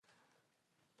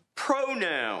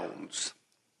pronouns.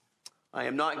 I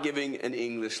am not giving an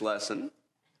English lesson.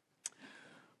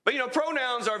 But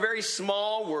pronouns are very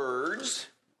small words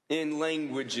in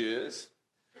languages,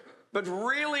 but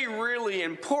really, really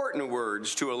important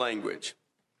words to a language.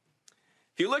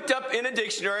 If you looked up in a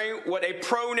dictionary what a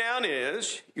pronoun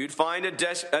is, you'd find a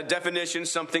definition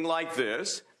something like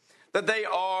this, that they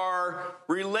are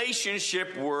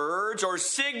relationship words or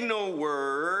signal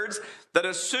words that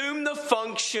assume the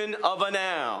function of a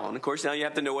noun. Of course, now you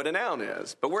have to know what a noun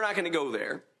is, but we're not going to go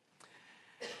there.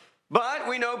 But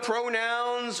we know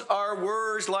pronouns are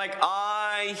words like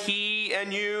I, he,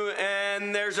 and you,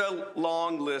 and there's a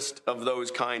long list of those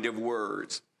kind of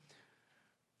words.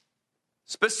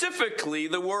 Specifically,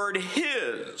 the word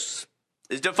his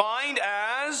is defined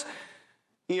as,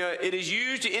 it is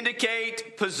used to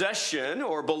indicate possession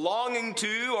or belonging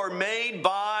to or made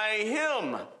by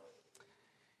him.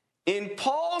 In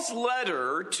Paul's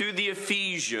letter to the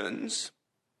Ephesians,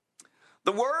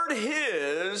 the word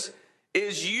his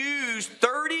is used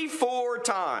 34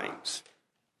 times.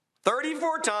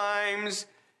 34 times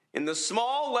in the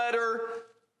small letter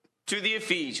to the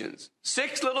Ephesians.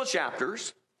 6 little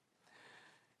chapters.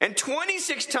 And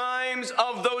 26 times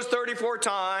of those 34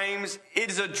 times, it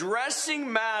is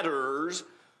addressing matters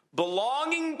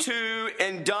belonging to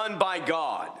and done by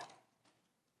God.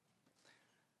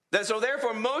 So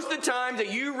therefore, most of the times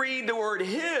that you read the word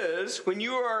his, when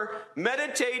you are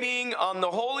meditating on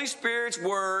the Holy Spirit's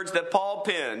words that Paul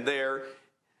penned there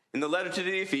in the letter to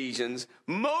the Ephesians,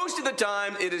 most of the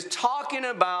time it is talking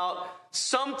about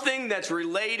something that's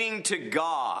relating to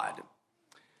God.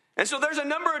 And so there's a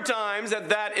number of times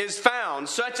that is found,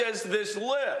 such as this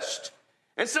list.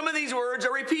 And some of these words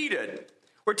are repeated.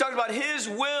 We're talking about his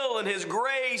will and his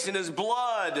grace and his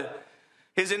blood,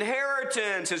 his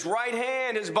inheritance, his right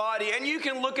hand, his body. And you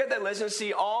can look at that list and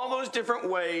see all those different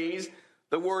ways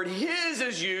the word his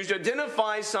is used to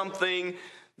identify something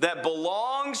that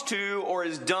belongs to or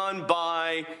is done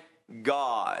by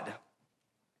God.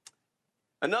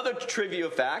 Another trivia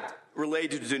fact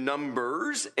related to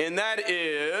numbers, and that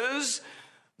is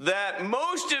that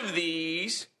most of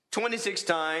these 26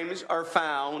 times are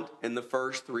found in the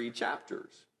first 3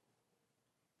 chapters.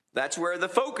 That's where the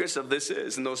focus of this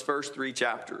is, in those first 3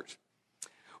 chapters.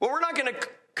 Well, we're not going to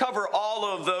cover all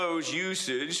of those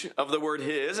usage of the word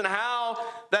his and how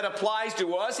that applies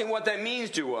to us and what that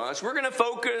means to us. We're going to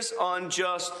focus on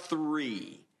just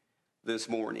 3 this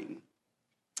morning.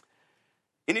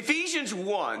 In Ephesians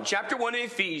 1, chapter 1 of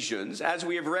Ephesians, as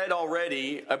we have read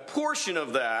already, a portion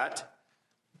of that,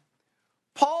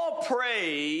 Paul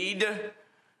prayed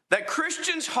that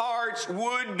Christians' hearts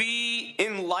would be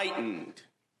enlightened.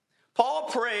 Paul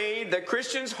prayed that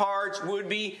Christians' hearts would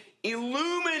be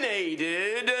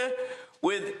illuminated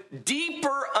with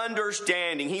deeper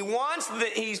understanding.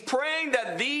 He's praying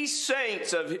that these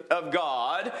saints of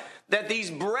God, that these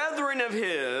brethren of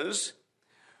his,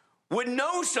 would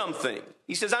know something.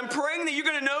 He says, I'm praying that you're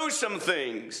going to know some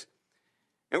things.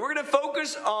 And we're going to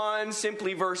focus on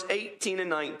simply verse 18 and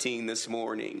 19 this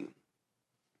morning.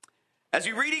 As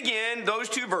we read again those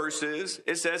 2 verses,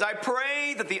 it says, I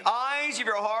pray that the eyes of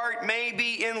your heart may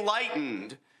be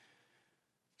enlightened,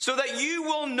 so that you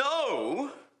will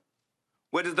know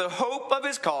what is the hope of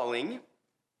his calling,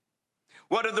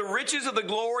 what are the riches of the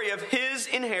glory of his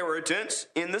inheritance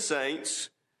in the saints,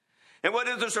 and what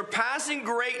is the surpassing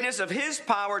greatness of his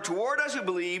power toward us who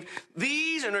believe,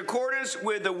 these in accordance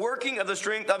with the working of the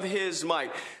strength of his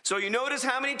might. So you notice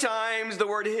how many times the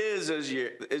word his is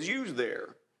used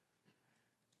there.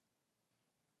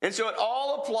 And so it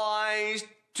all applies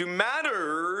to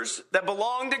matters that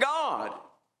belong to God.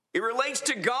 It relates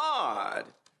to God,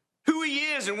 who he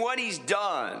is and what he's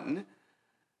done.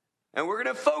 And we're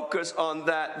going to focus on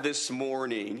that this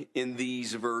morning in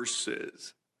these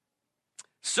verses.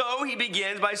 So he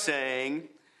begins by saying,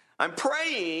 I'm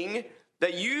praying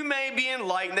that you may be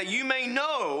enlightened, that you may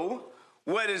know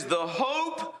what is the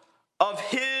hope of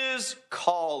his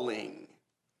calling.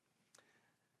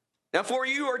 Now, for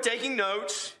you who are taking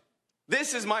notes,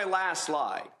 this is my last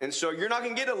slide. And so you're not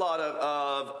going to get a lot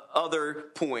of other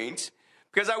points,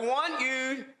 because I want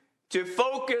you to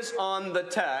focus on the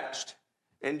text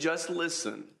and just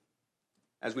listen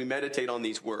as we meditate on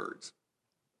these words.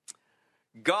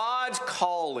 God's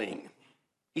calling.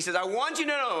 He says, I want you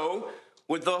to know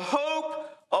what the hope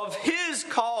of his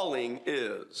calling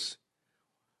is.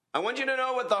 I want you to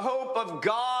know what the hope of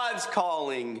God's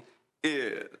calling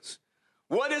is.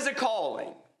 What is a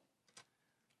calling?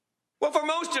 Well, for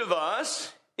most of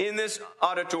us in this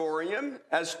auditorium,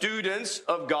 as students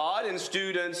of God and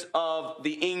students of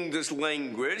the English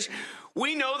language,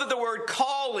 we know that the word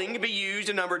calling can be used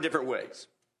a number of different ways.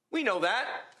 We know that.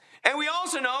 And we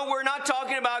also know we're not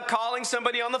talking about calling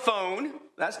somebody on the phone.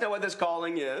 That's not what this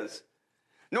calling is.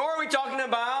 Nor are we talking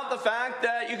about the fact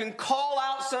that you can call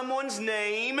out someone's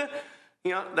name.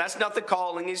 That's not the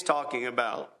calling he's talking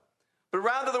about. But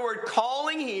rather the word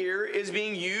calling here is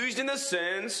being used in the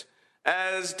sense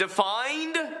as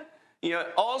defined,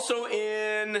 also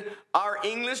in our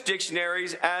English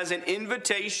dictionaries as an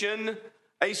invitation,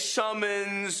 a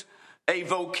summons, a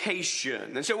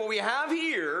vocation. And so what we have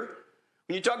here,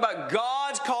 when you talk about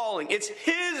God's calling, it's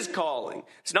his calling.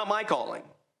 It's not my calling.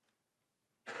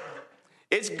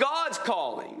 It's God's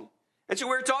calling. And so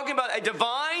we're talking about a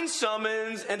divine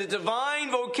summons and a divine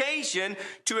vocation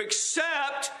to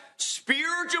accept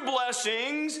spiritual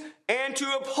blessings and to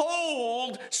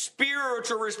uphold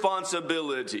spiritual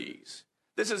responsibilities.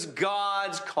 This is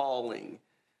God's calling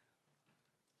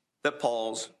that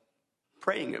Paul's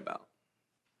praying about.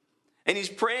 And he's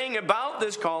praying about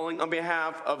this calling on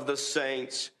behalf of the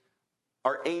saints,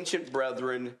 our ancient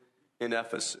brethren in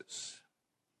Ephesus.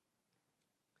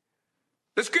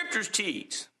 The scriptures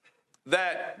teach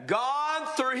that God,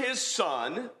 through his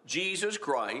Son, Jesus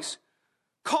Christ,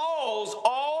 calls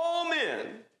all men.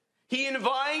 He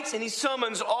invites and he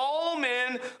summons all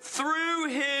men through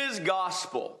his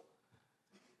gospel.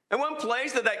 And one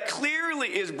place that clearly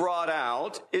is brought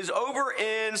out is over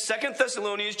in 2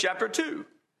 Thessalonians chapter 2.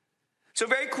 So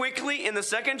very quickly, in the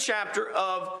second chapter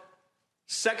of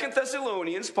 2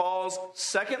 Thessalonians, Paul's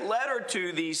second letter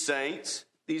to these saints,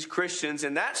 these Christians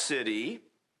in that city,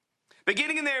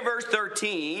 beginning in there, verse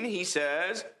 13, he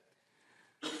says,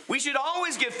 "We should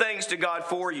always give thanks to God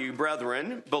for you,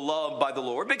 brethren, beloved by the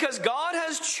Lord, because God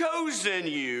has chosen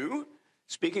you,"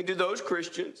 speaking to those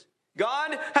Christians,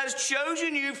 "God has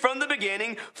chosen you from the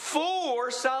beginning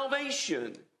for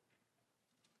salvation,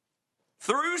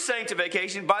 through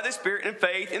sanctification by the Spirit and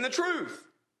faith in the truth."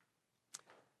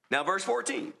 Now, verse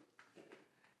 14,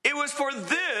 "It was for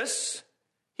this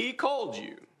he called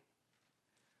you,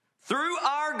 through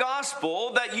our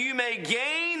gospel, that you may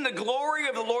gain the glory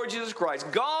of the Lord Jesus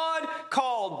Christ." God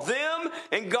called them,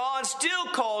 and God still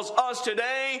calls us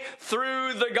today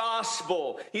through the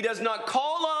gospel. He does not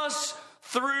call us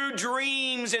through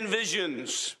dreams and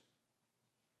visions.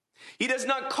 He does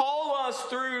not call us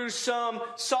through some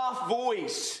soft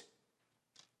voice.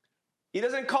 He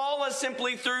doesn't call us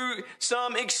simply through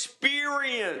some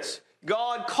experience.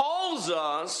 God calls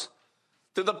us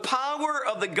through the power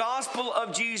of the gospel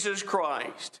of Jesus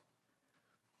Christ.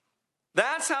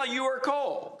 That's how you are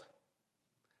called.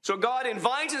 So God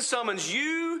invites and summons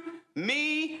you,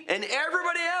 me, and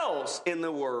everybody else in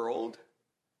the world,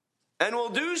 and will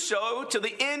do so to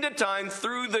the end of time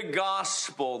through the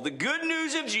gospel. The good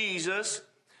news of Jesus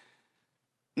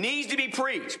needs to be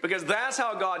preached because that's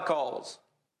how God calls.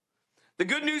 The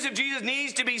good news of Jesus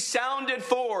needs to be sounded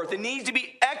forth. It needs to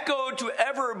be echoed to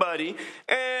everybody.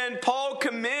 And Paul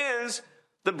commends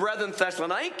the brethren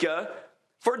Thessalonica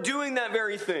for doing that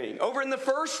very thing. Over in the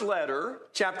first letter,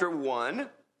 chapter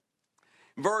 1,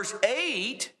 verse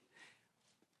 8,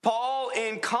 Paul,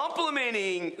 in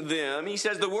complimenting them, he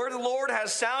says, "The word of the Lord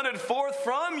has sounded forth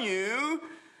from you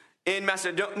in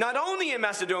Macedonia, not only in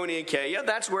Macedonia and Achaia,"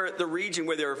 that's where the region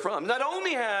where they're from. "Not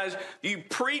only has you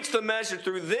preached the message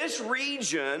through this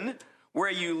region where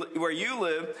you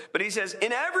live, but he says,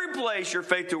 in every place your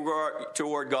faith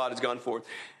toward God has gone forth."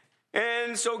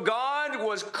 And so God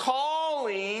was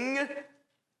calling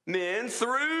men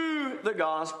through the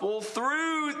gospel,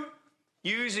 through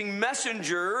using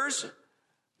messengers,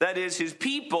 that is his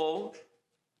people,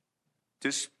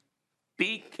 to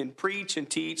speak and preach and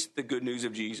teach the good news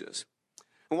of Jesus.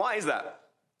 And why is that?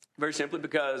 Very simply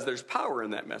because there's power in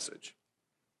that message.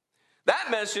 That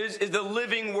message is the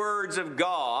living words of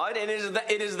God, and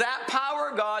it is that power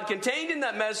of God contained in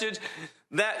that message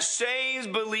that saves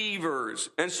believers.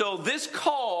 And so this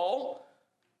call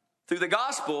through the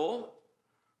gospel,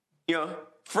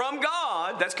 from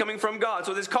God, that's coming from God.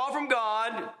 So this call from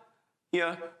God,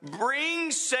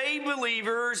 brings saved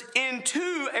believers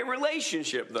into a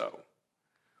relationship, though.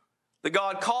 That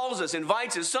God calls us,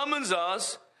 invites us, summons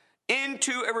us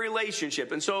into a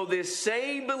relationship. And so these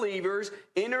saved believers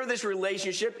enter this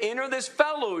relationship, enter this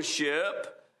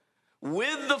fellowship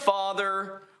with the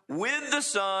Father, with the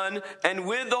Son, and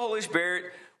with the Holy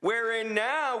Spirit, wherein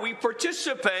now we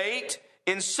participate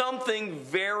in something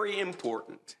very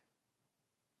important.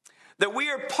 That we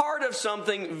are part of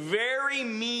something very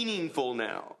meaningful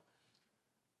now.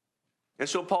 And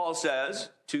so Paul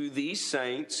says to these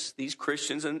saints, these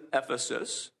Christians in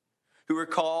Ephesus, who were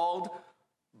called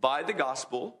by the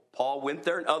gospel, Paul went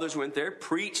there and others went there,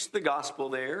 preached the gospel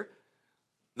there.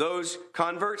 Those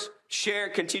converts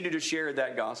continue to share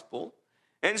that gospel.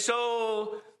 And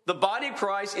so the body of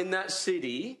Christ in that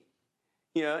city,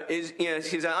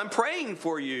 he's I'm praying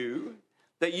for you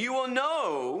that you will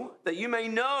know, that you may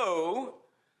know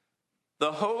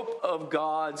the hope of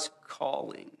God's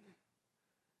calling.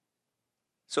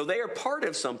 So they are part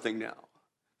of something now.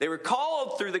 They were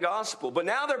called through the gospel, but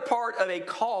now they're part of a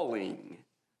calling.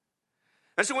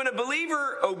 And so when a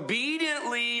believer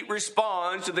obediently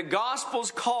responds to the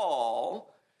gospel's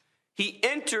call, he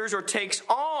enters or takes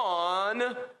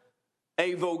on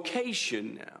a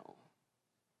vocation now.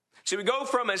 So we go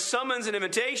from a summons and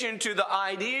invitation to the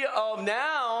idea of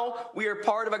now we are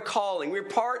part of a calling. We're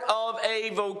part of a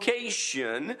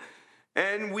vocation.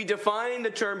 And we define the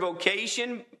term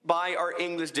vocation by our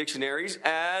English dictionaries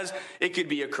as it could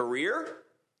be a career,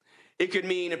 it could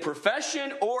mean a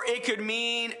profession, or it could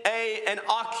mean an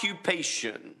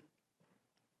occupation.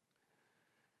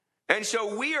 And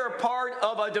so we are part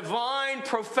of a divine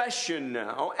profession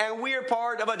now, and we are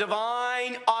part of a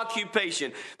divine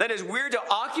occupation. That is, we're to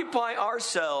occupy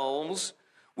ourselves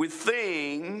with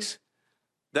things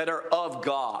that are of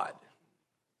God.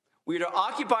 We are to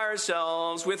occupy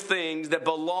ourselves with things that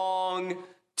belong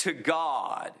to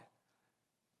God.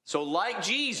 So like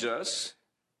Jesus,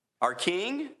 our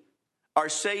King, our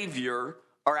Savior,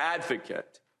 our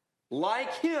Advocate,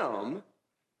 like Him,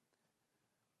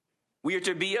 we are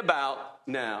to be about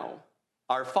now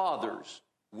our Father's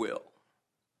will.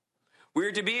 We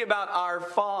are to be about our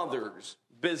Father's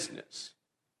business.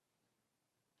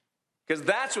 Because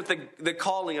that's what the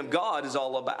calling of God is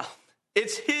all about.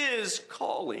 It's His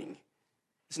calling.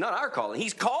 It's not our calling.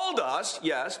 He's called us,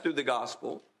 yes, through the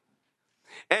gospel.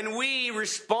 And we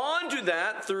respond to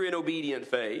that through an obedient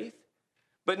faith.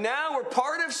 But now we're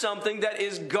part of something that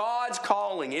is God's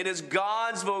calling. It is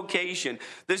God's vocation.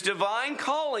 This divine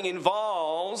calling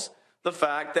involves the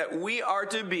fact that we are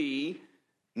to be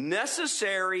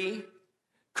necessary,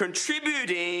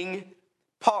 contributing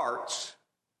parts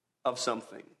of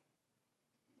something.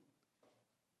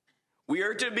 We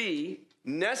are to be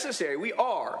necessary. We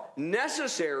are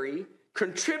necessary,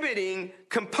 contributing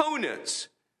components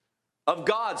of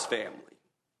God's family.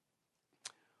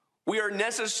 We are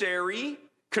necessary,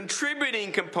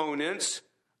 contributing components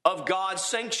of God's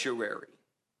sanctuary.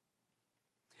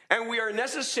 And we are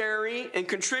necessary and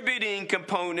contributing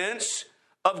components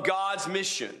of God's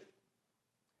mission.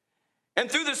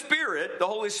 And through the Spirit, the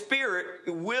Holy Spirit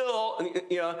will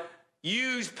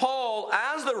use Paul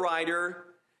as the writer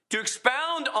to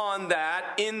expound on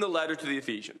that in the letter to the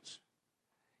Ephesians.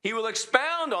 He will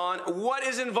expound on what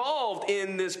is involved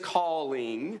in this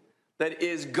calling that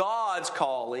is God's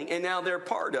calling and now they're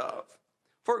part of.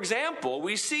 For example,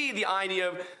 we see the idea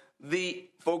of the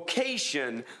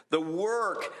vocation, the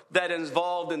work that is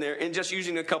involved in there, in just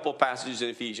using a couple passages in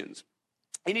Ephesians.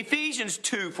 In Ephesians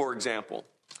 2, for example,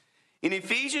 in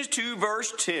Ephesians 2,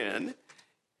 verse 10,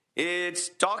 it's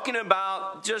talking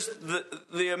about just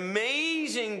the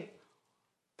amazing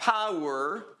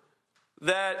power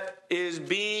that is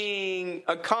being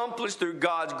accomplished through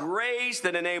God's grace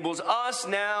that enables us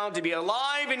now to be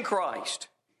alive in Christ.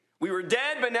 We were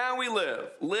dead, but now we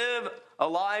live. Live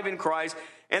alive in Christ.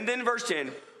 And then verse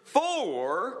 10,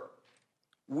 for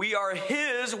we are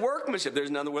His workmanship. There's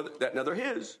another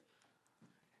His.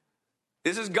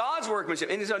 This is God's workmanship.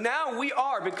 And so now we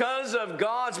are, because of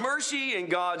God's mercy and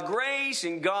God's grace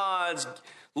and God's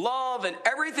love and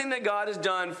everything that God has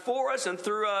done for us and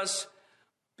through us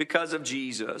because of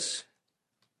Jesus,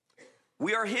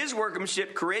 we are His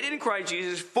workmanship created in Christ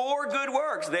Jesus for good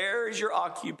works. There is your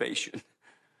occupation.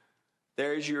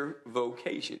 There is your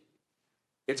vocation.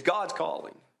 It's God's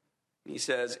calling. He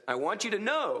says, I want you to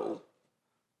know,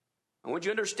 I want you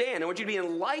to understand, I want you to be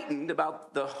enlightened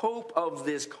about the hope of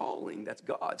this calling. That's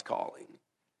God's calling.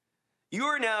 You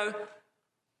are now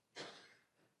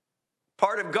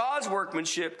part of God's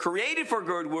workmanship, created for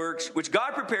good works, which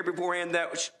God prepared beforehand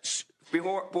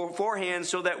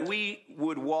so that we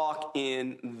would walk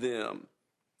in them.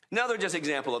 Another just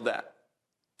example of that.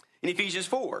 In Ephesians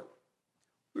 4.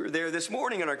 We were there this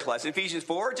morning in our class. In Ephesians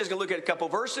 4, just going to look at a couple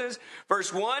verses.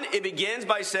 Verse 1, it begins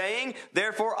by saying,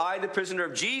 therefore I, the prisoner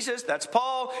of Jesus, that's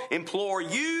Paul, implore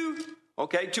you,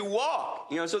 to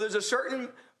walk. So there's a certain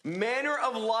manner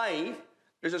of life,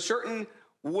 there's a certain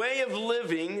way of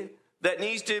living that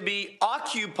needs to be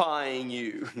occupying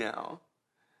you now,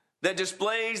 that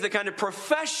displays the kind of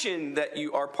profession that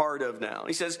you are part of now.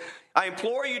 He says, I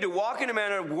implore you to walk in a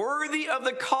manner worthy of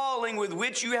the calling with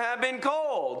which you have been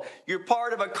called. You're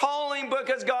part of a calling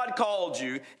because God called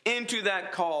you into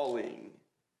that calling.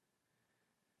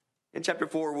 In chapter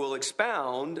 4, we'll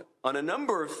expound on a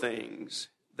number of things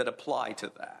that apply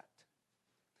to that.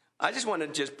 I just want to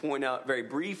just point out very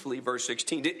briefly verse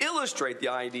 16 to illustrate the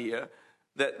idea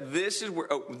that this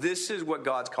is what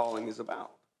God's calling is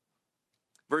about.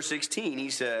 Verse 16, he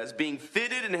says, being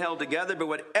fitted and held together by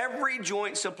what every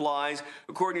joint supplies,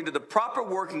 according to the proper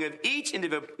working of each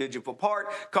individual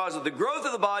part, causes the growth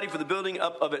of the body for the building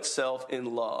up of itself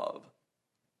in love.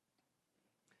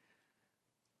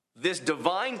 This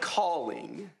divine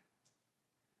calling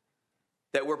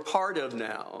that we're part of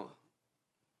now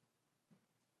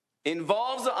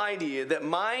involves the idea that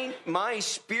my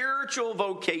spiritual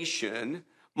vocation,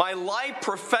 my life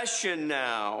profession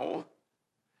now,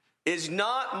 is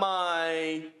not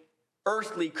my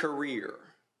earthly career.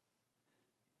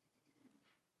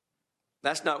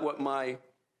 That's not what my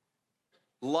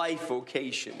life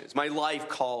vocation is, my life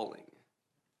calling.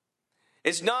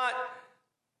 It's not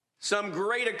some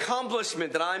great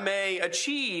accomplishment that I may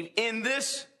achieve in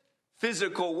this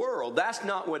physical world. That's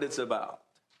not what it's about.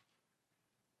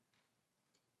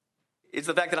 It's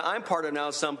the fact that I'm part of now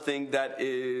something that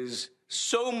is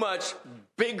so much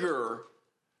bigger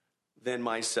than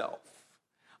myself.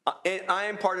 And I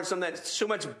am part of something that's so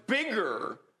much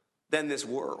bigger than this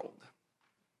world.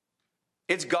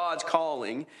 It's God's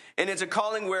calling, and it's a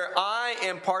calling where I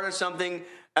am part of something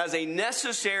as a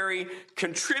necessary,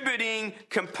 contributing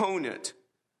component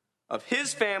of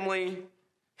His family,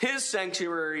 His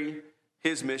sanctuary,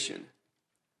 His mission.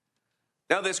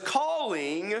 Now, this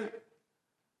calling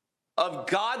of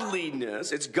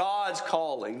godliness, it's God's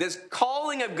calling. This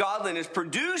calling of godliness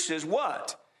produces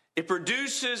what? It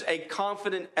produces a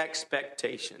confident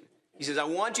expectation. He says, I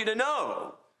want you to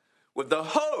know what the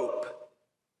hope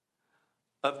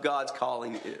of God's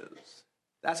calling is.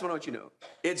 That's what I want you to know.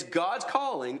 It's God's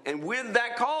calling, and with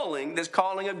that calling, this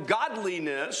calling of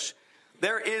godliness,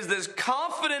 there is this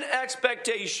confident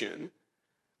expectation,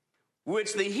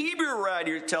 which the Hebrew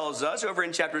writer tells us over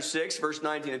in chapter 6, verse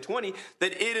 19 and 20,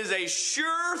 that it is a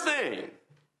sure thing,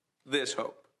 this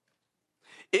hope.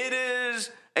 It is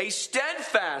a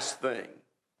steadfast thing,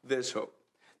 this hope.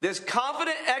 This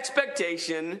confident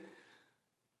expectation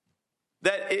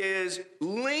that is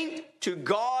linked to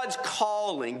God's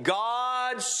calling,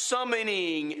 God's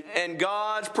summoning, and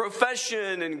God's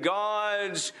profession, and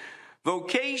God's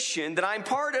vocation that I'm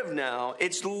part of now.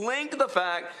 It's linked to the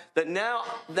fact that now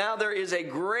there is a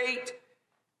great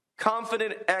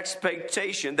confident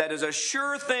expectation that is a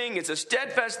sure thing, it's a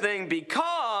steadfast thing,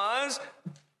 because,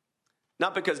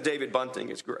 not because David Bunting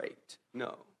is great,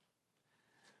 no.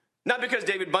 Not because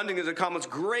David Bunting has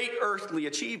accomplished great earthly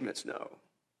achievements, no.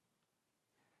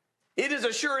 It is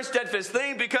a sure and steadfast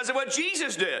thing because of what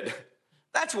Jesus did.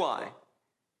 That's why.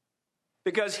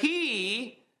 Because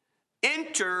He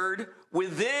entered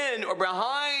within or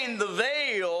behind the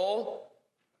veil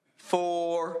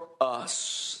for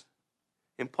us.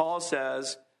 And Paul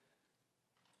says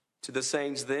to the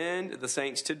saints then, to the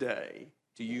saints today,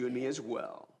 to you and me as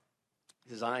well,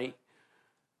 he says, I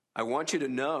want you to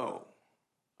know,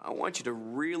 I want you to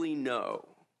really know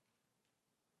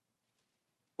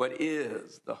what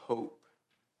is the hope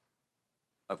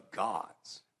of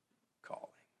God's calling.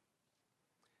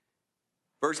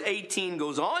 Verse 18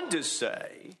 goes on to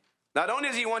say, not only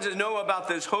does he want to know about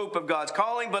this hope of God's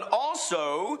calling, but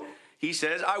also, he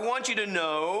says, I want you to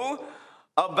know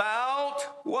about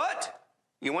what?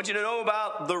 He wants you to know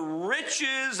about the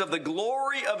riches of the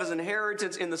glory of His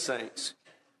inheritance in the saints.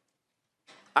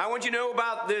 I want you to know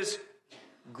about this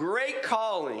great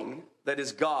calling that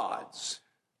is God's.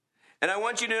 And I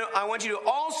want you to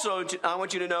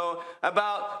know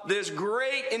about this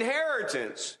great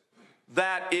inheritance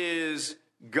that is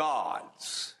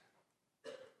God's.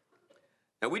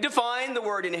 Now, we define the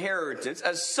word inheritance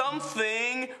as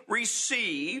something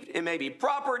received. It may be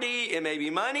property, it may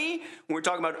be money, when we're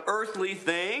talking about earthly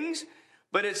things,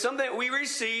 but it's something that we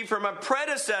receive from a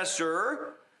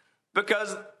predecessor,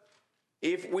 because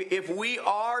if we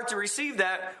are to receive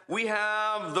that, we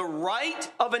have the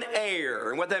right of an heir.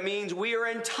 And what that means, we are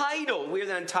entitled. We are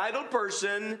the entitled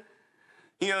person,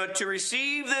 to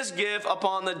receive this gift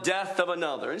upon the death of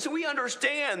another. And so we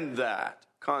understand that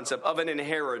concept of an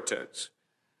inheritance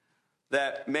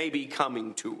that may be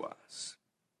coming to us.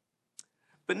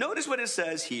 But notice what it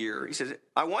says here. He says,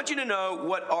 I want you to know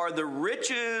what are the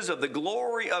riches of the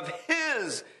glory of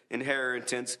His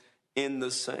inheritance in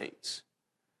the saints.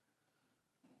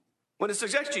 When it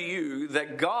suggests to you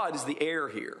that God is the heir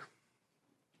here,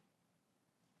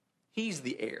 He's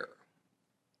the heir.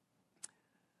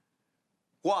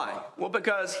 Why? Well,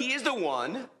 because He is the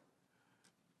one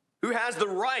who has the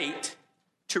right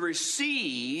to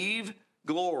receive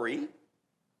glory.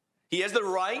 He has the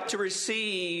right to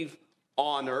receive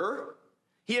honor.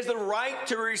 He has the right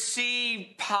to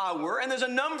receive power. And there's a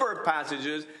number of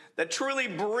passages that truly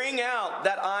bring out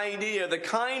that idea, the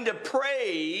kind of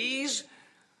praise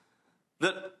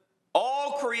that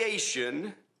all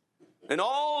creation and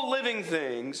all living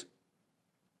things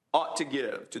ought to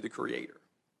give to the Creator.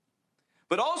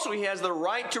 But also he has the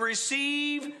right to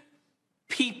receive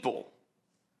people,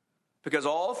 because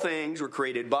all things were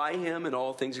created by him and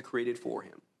all things are created for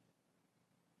him.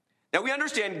 Now we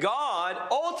understand God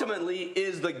ultimately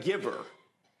is the giver.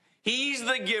 He's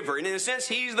the giver, and in a sense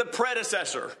he's the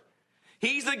predecessor.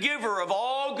 He's the giver of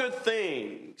all good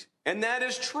things, and that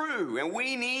is true, and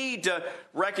we need to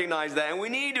recognize that, and we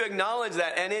need to acknowledge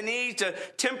that, and it needs to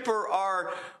temper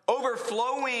our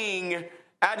overflowing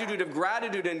attitude of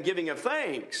gratitude and giving of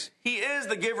thanks. He is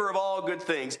the giver of all good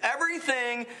things.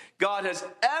 Everything God has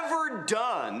ever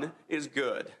done is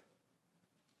good.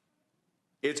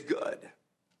 It's good.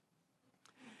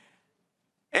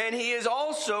 And he is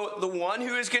also the one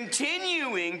who is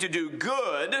continuing to do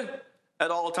good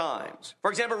at all times. For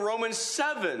example, Romans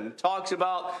 7 talks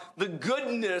about the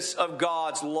goodness of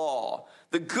God's law,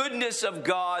 the goodness of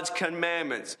God's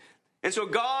commandments. And so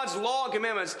God's law and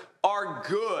commandments are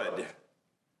good.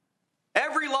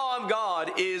 Every law of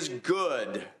God is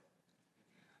good.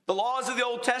 The laws of the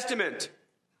Old Testament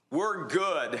were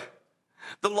good.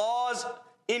 The laws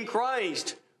in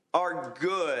Christ are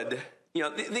good. You know,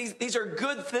 these are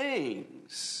good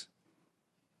things.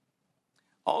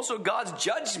 Also, God's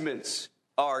judgments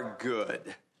are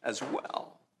good as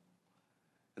well.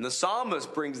 And the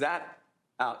psalmist brings that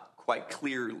out quite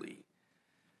clearly.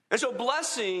 And so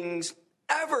blessings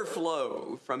ever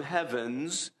flow from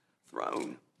heaven's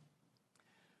throne.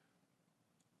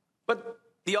 But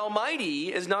the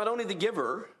Almighty is not only the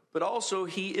giver, but also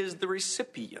he is the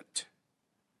recipient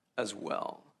as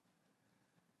well.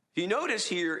 If you notice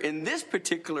here in this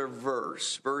particular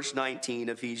verse, verse 18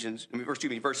 of Ephesians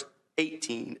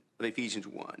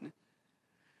 1,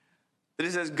 that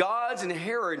it says God's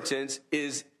inheritance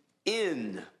is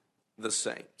in the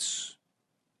saints.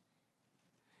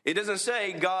 It doesn't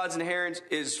say God's inheritance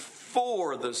is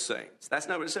for the saints. That's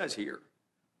not what it says here.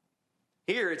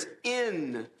 Here it's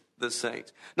in the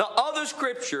saints. Now, other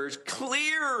scriptures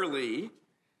clearly,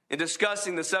 in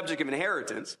discussing the subject of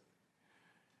inheritance,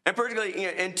 and particularly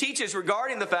and teaches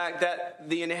regarding the fact that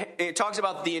it talks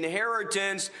about the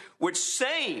inheritance which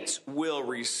saints will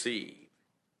receive.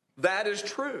 That is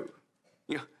true.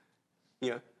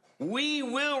 We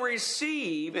will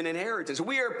receive an inheritance.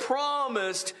 We are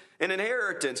promised an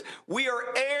inheritance. We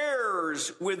are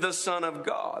heirs with the Son of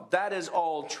God. That is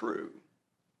all true.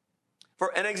 For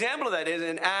an example of that is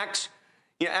in Acts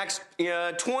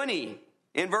 20,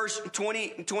 in verse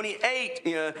 28,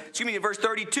 in verse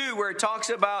 32, where it talks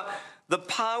about the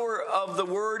power of the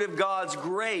word of God's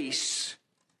grace,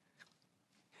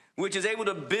 which is able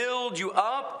to build you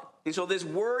up. And so this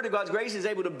word of God's grace is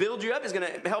able to build you up. It's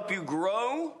going to help you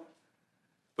grow.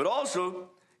 But also,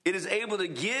 it is able to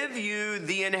give you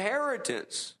the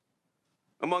inheritance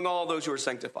among all those who are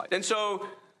sanctified. And so,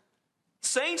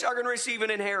 saints are going to receive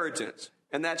an inheritance,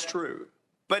 and that's true.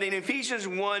 But in Ephesians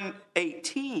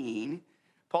 1:18,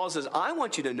 Paul says, I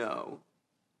want you to know,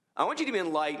 I want you to be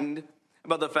enlightened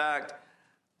about the fact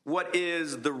what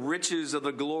is the riches of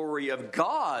the glory of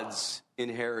God's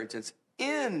inheritance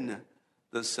in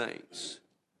the saints.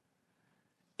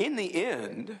 In the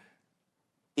end,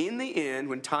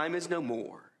 when time is no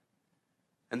more,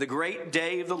 and the great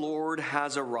day of the Lord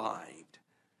has arrived,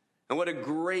 and what a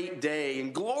great day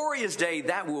and glorious day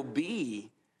that will be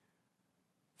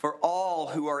for all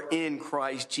who are in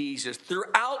Christ Jesus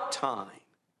throughout time,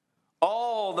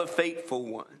 all the faithful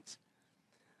ones.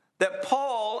 That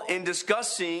Paul, in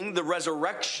discussing the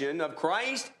resurrection of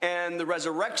Christ and the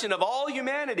resurrection of all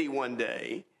humanity one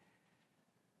day,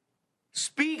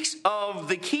 speaks of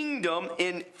the kingdom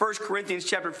in 1 Corinthians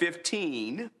chapter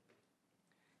 15.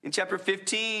 In chapter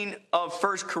 15 of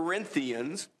 1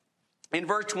 Corinthians, in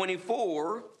verse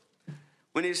 24,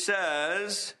 when he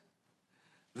says,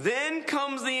 then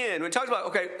comes the end. When it talks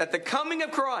about, at the coming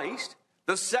of Christ,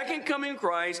 the second coming of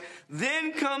Christ,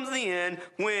 then comes the end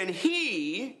when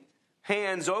he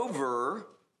hands over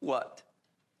what?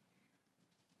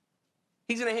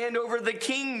 He's going to hand over the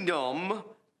kingdom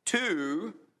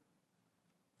to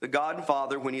the God and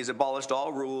Father when he has abolished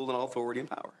all rule and all authority and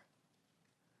power.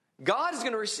 God is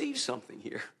going to receive something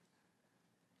here.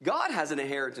 God has an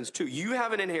inheritance too. You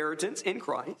have an inheritance in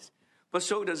Christ, but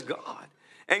so does God.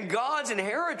 And God's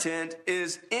inheritance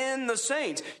is in the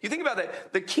saints. You think about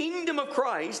that. The kingdom of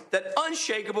Christ, that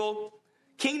unshakable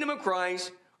kingdom of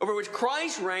Christ, over which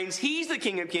Christ reigns. He's the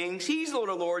King of Kings. He's the Lord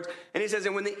of Lords. And he says,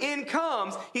 and when the end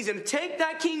comes, he's going to take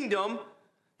that kingdom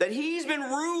that he's been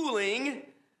ruling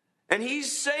and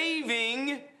he's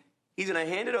saving, he's going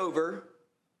to hand it over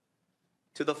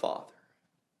to the Father.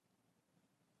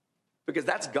 Because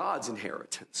that's God's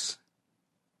inheritance.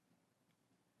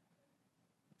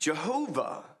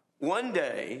 Jehovah, one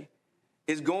day,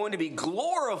 is going to be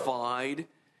glorified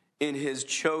in his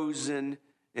chosen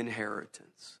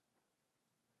inheritance.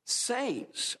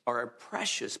 Saints are a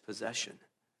precious possession.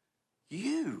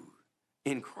 You,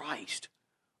 in Christ,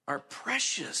 are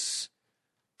precious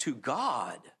to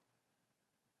God.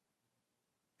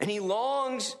 And he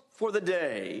longs for the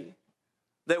day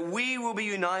that we will be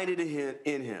united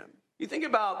in him. You think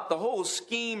about the whole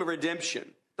scheme of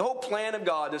redemption, the whole plan of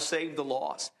God to save the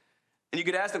lost. And you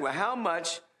could ask them, well, how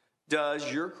much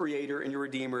does your Creator and your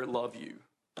Redeemer love you?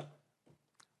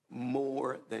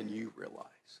 More than you realize.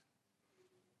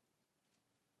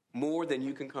 More than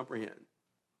you can comprehend.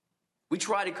 We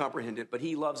try to comprehend it, but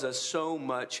he loves us so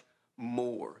much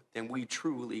more than we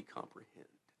truly comprehend.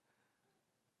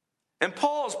 And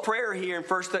Paul's prayer here in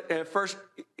first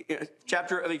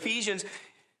chapter of Ephesians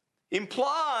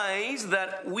implies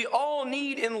that we all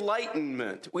need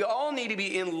enlightenment. We all need to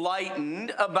be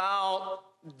enlightened about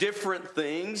different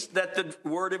things that the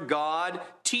Word of God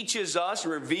teaches us,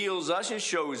 reveals us, and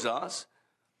shows us.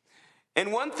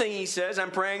 And one thing he says,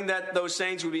 I'm praying that those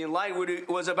saints would be enlightened,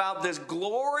 was about this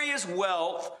glorious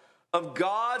wealth of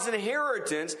God's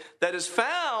inheritance that is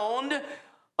found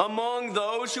among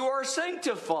those who are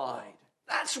sanctified.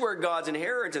 That's where God's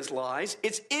inheritance lies.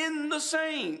 It's in the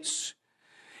saints.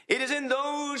 It is in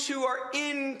those who are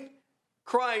in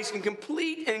Christ and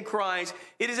complete in Christ.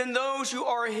 It is in those who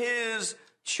are his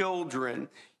children.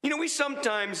 You know, we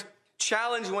sometimes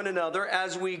challenge one another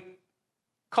as we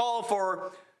call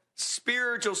for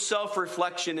spiritual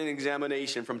self-reflection and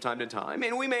examination from time to time.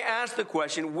 And we may ask the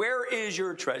question, where is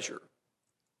your treasure?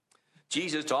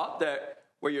 Jesus taught that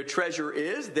where your treasure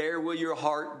is, there will your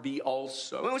heart be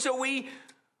also. And so we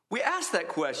ask that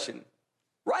question,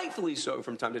 rightfully so,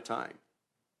 from time to time.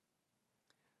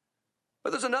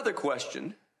 But there's another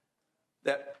question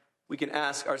that we can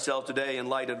ask ourselves today in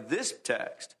light of this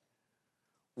text.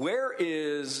 Where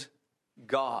is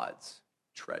God's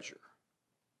treasure?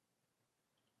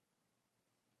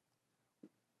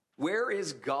 Where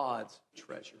is God's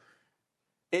treasure?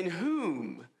 In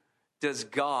whom does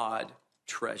God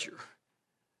treasure?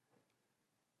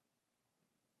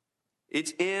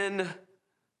 It's in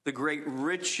the great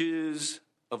riches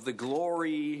of the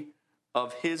glory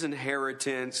of his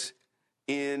inheritance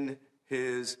in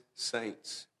his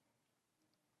saints.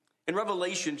 In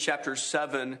Revelation chapter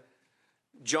 7,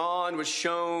 John was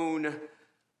shown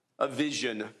a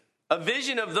vision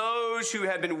of those who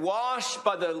have been washed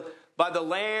by the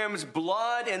Lamb's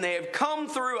blood, and they have come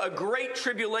through a great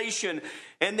tribulation,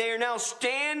 and they are now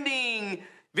standing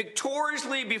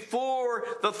victoriously before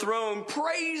the throne,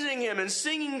 praising him and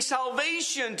singing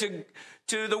salvation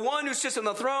to the one who sits on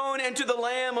the throne and to the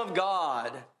Lamb of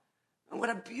God. And what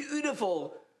a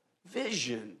beautiful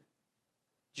vision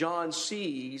John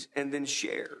sees and then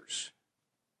shares.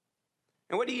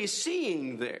 And what he is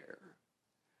seeing there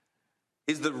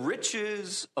is the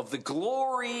riches of the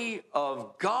glory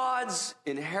of God's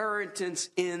inheritance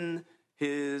in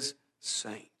his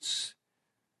saints.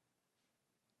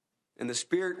 And the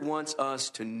Spirit wants us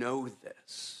to know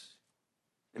this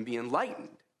and be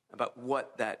enlightened about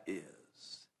what that is.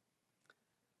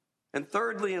 And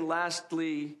thirdly and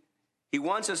lastly, he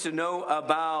wants us to know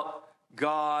about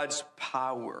God's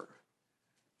power.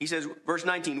 He says, verse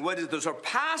 19, what is the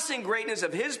surpassing greatness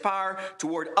of his power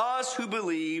toward us who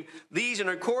believe, these in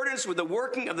accordance with the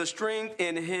working of the strength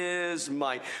in his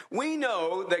might. We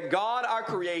know that God, our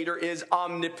Creator, is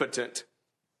omnipotent.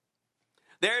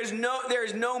 There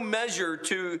is no measure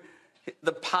to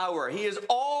the power. He is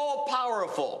all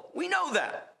powerful. We know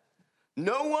that.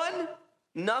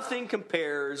 Nothing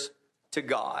compares to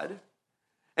God.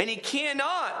 And he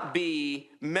cannot be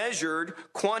measured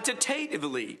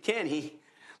quantitatively, can he?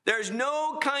 There's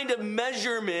no kind of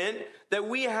measurement that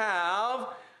we have,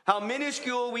 how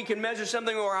minuscule we can measure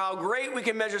something or how great we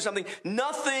can measure something.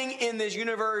 Nothing in this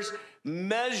universe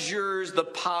measures the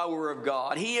power of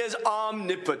God. He is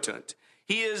omnipotent.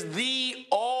 He is the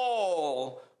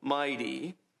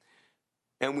Almighty.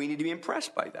 And we need to be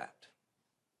impressed by that.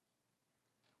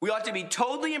 We ought to be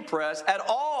totally impressed at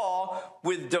all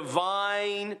with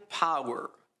divine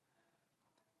power.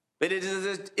 But it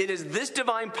is this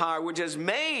divine power which has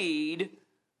made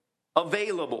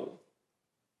available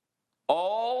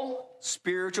all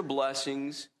spiritual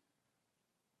blessings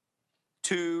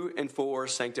to and for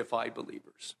sanctified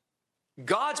believers.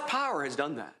 God's power has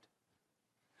done that.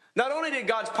 Not only did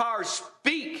God's power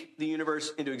speak the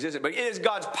universe into existence, but it is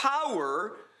God's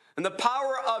power and the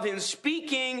power of him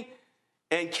speaking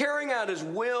and carrying out his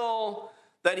will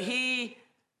that he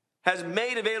has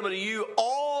made available to you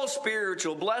all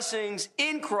spiritual blessings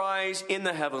in Christ in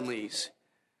the heavenlies.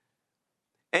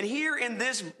 And here in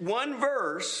this one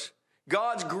verse,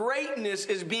 God's greatness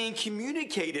is being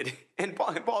communicated. And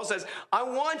Paul says, I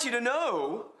want you to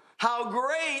know how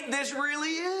great this really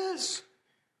is.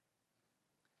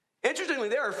 Interestingly,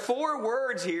 there are 4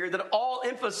 words here that all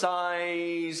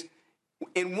emphasize,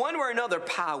 in one way or another,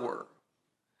 power.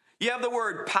 You have the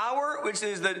word power, which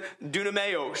is the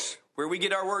dunameos, where we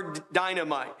get our word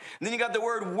dynamite. And then you got the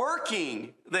word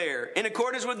working there, in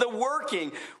accordance with the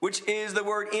working, which is the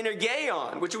word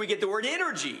energeon, which we get the word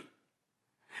energy.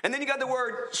 And then you got the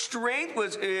word strength,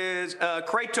 which is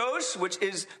kratos, which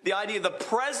is the idea of the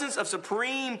presence of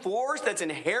supreme force that's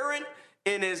inherent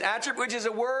in his attribute, which is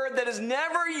a word that is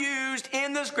never used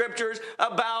in the scriptures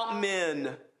about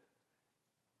men.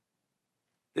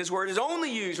 This word is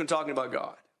only used when talking about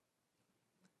God.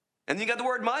 And then you got the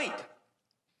word might,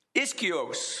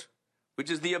 iskios, which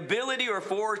is the ability or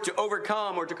force to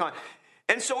overcome or to con.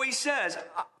 And so he says,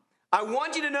 I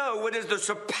want you to know what is the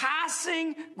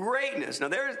surpassing greatness. Now,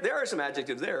 there are some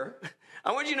adjectives there.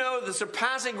 I want you to know the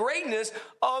surpassing greatness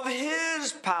of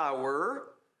his power.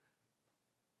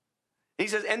 He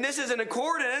says, and this is in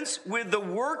accordance with the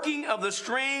working of the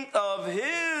strength of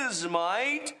his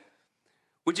might,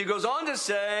 which he goes on to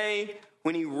say,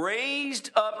 when he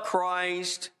raised up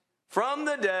Christ from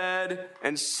the dead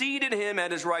and seated him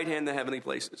at his right hand in the heavenly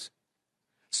places.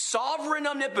 Sovereign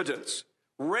omnipotence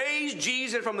raised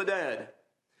Jesus from the dead.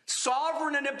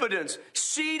 Sovereign omnipotence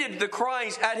seated the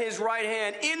Christ at his right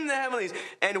hand in the heavenlies.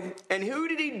 And who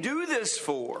did he do this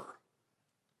for?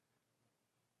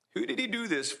 Who did he do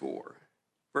this for?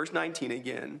 Verse 19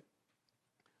 again.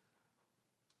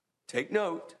 Take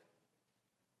note.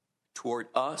 Toward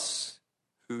us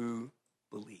who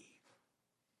believe.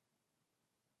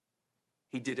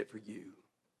 He did it for you.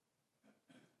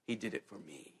 He did it for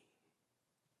me.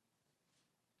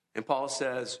 And Paul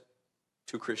says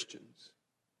to Christians,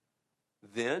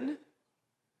 then,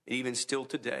 even still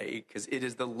today, because it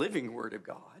is the living word of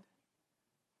God,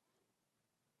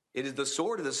 it is the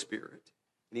sword of the Spirit.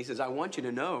 And he says, I want you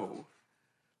to know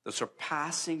the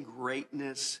surpassing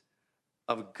greatness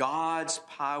of God's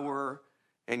power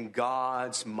and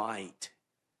God's might.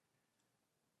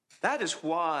 That is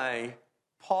why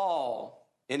Paul,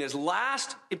 in his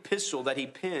last epistle that he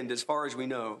penned, as far as we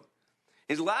know,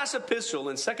 his last epistle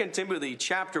in 2 Timothy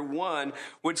chapter 1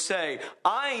 would say,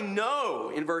 I know,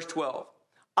 in verse 12,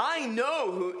 I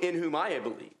know in whom I have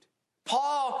believed.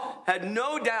 Paul had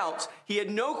no doubts. He had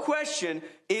no question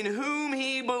in whom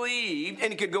he believed.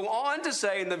 And he could go on to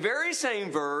say in the very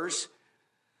same verse,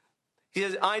 he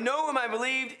says, I know whom I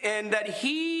believed and that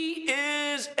he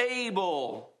is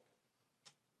able.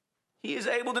 He is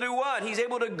able to do what? He's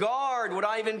able to guard what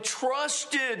I've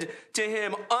entrusted to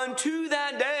him unto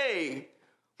that day.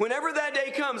 Whenever that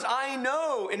day comes, I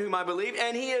know in whom I believe,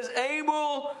 and he is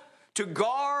able to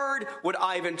guard what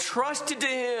I've entrusted to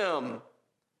him.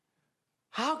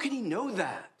 How can he know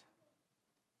that?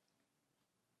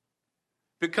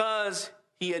 Because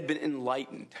he had been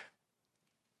enlightened.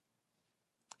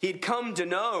 He had come to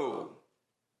know,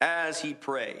 as he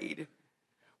prayed,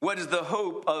 what is the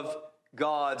hope of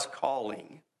God's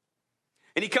calling.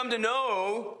 And he come to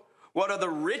know what are the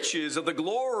riches of the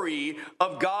glory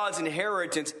of God's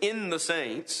inheritance in the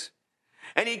saints.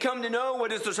 And he come to know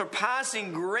what is the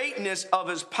surpassing greatness of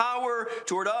his power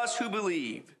toward us who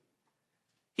believe.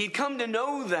 He'd come to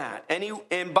know that.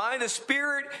 And by the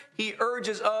Spirit, he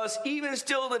urges us, even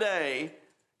still today,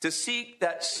 to seek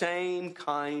that same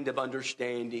kind of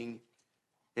understanding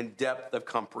and depth of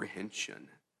comprehension.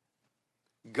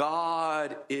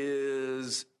 God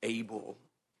is able.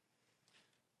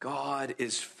 God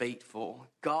is faithful.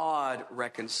 God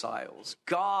reconciles.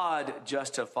 God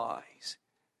justifies.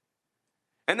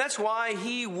 And that's why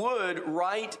he would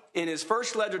write in his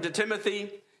first letter to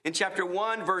Timothy in chapter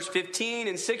 1, verse 15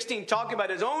 and 16, talking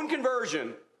about his own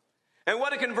conversion. And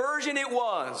what a conversion it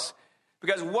was.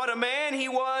 Because what a man he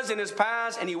was in his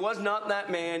past, and he was not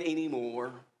that man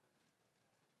anymore.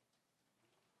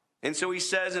 And so he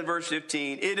says in verse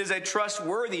 15, it is a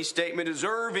trustworthy statement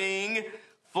deserving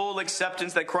full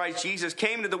acceptance that Christ Jesus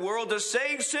came into the world to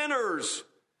save sinners.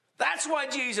 That's why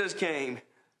Jesus came.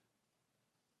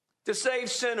 To save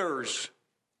sinners,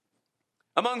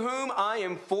 among whom I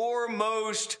am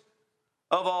foremost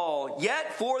of all.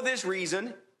 Yet for this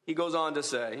reason, he goes on to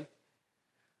say,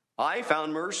 I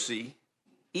found mercy,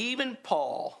 even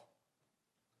Paul,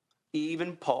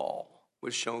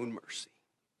 was shown mercy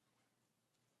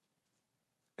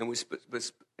and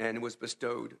was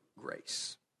bestowed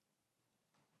grace.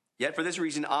 Yet for this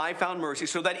reason I found mercy,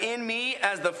 so that in me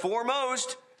as the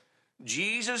foremost,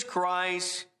 Jesus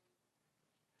Christ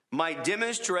might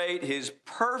demonstrate his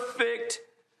perfect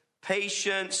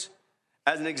patience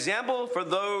as an example for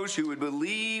those who would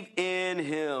believe in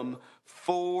him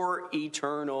for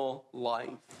eternal life.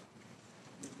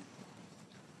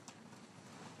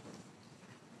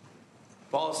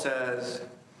 Paul says,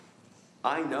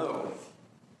 I know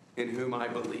in whom I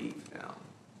believe now.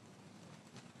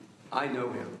 I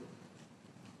know him.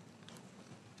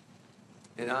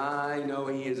 And I know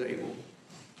he is able.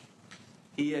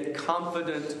 He had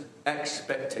confident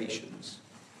expectations.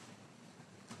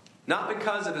 Not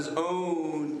because of his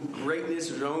own greatness,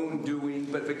 his own doing,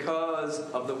 but because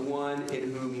of the one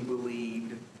in whom he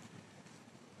believed.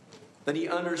 That he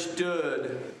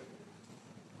understood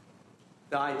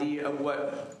the idea of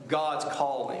what God's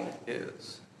calling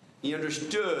is. He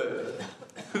understood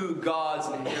who God's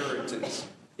inheritance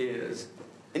is.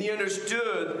 And he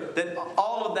understood that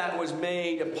all of that was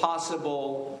made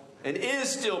possible and is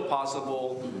still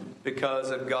possible because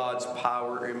of God's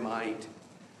power and might.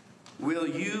 Will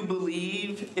you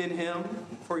believe in him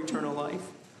for eternal life?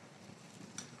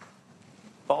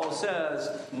 Paul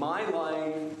says, my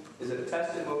life is a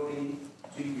testimony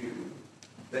to you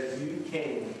that you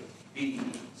can be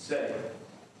saved.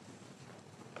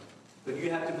 But you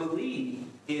have to believe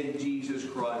in Jesus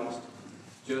Christ,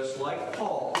 just like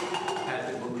Paul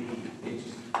had to believe in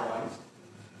Jesus Christ.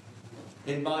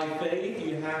 And by faith,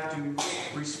 you have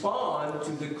to respond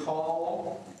to the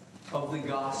call of the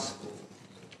gospel.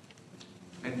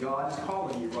 And God is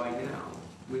calling you right now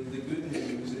with the good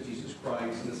news of Jesus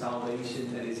Christ and the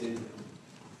salvation that is in him.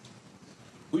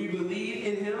 Will you believe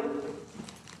in him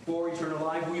for eternal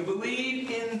life? Will you believe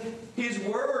in his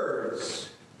words,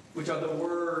 which are the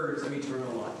words of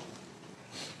eternal life?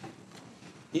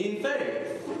 In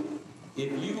faith,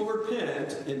 if you will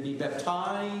repent and be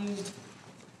baptized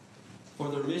for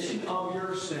the remission of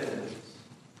your sins,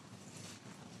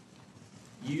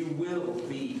 you will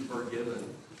be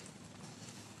forgiven.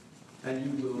 And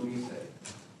you will be saved.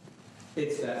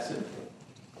 It's that simple.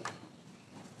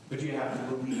 But you have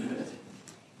to believe it.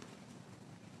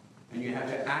 And you have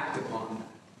to act upon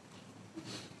that.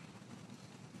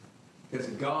 Because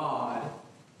God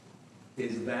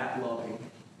is that loving.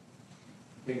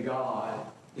 And God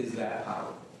is that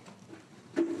powerful.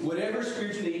 Whatever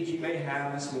spiritual needs you may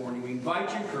have this morning, we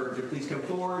invite you, encourage you. Please come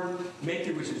forward, make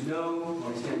your wishes known,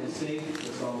 or stand and sing the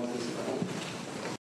song of this night.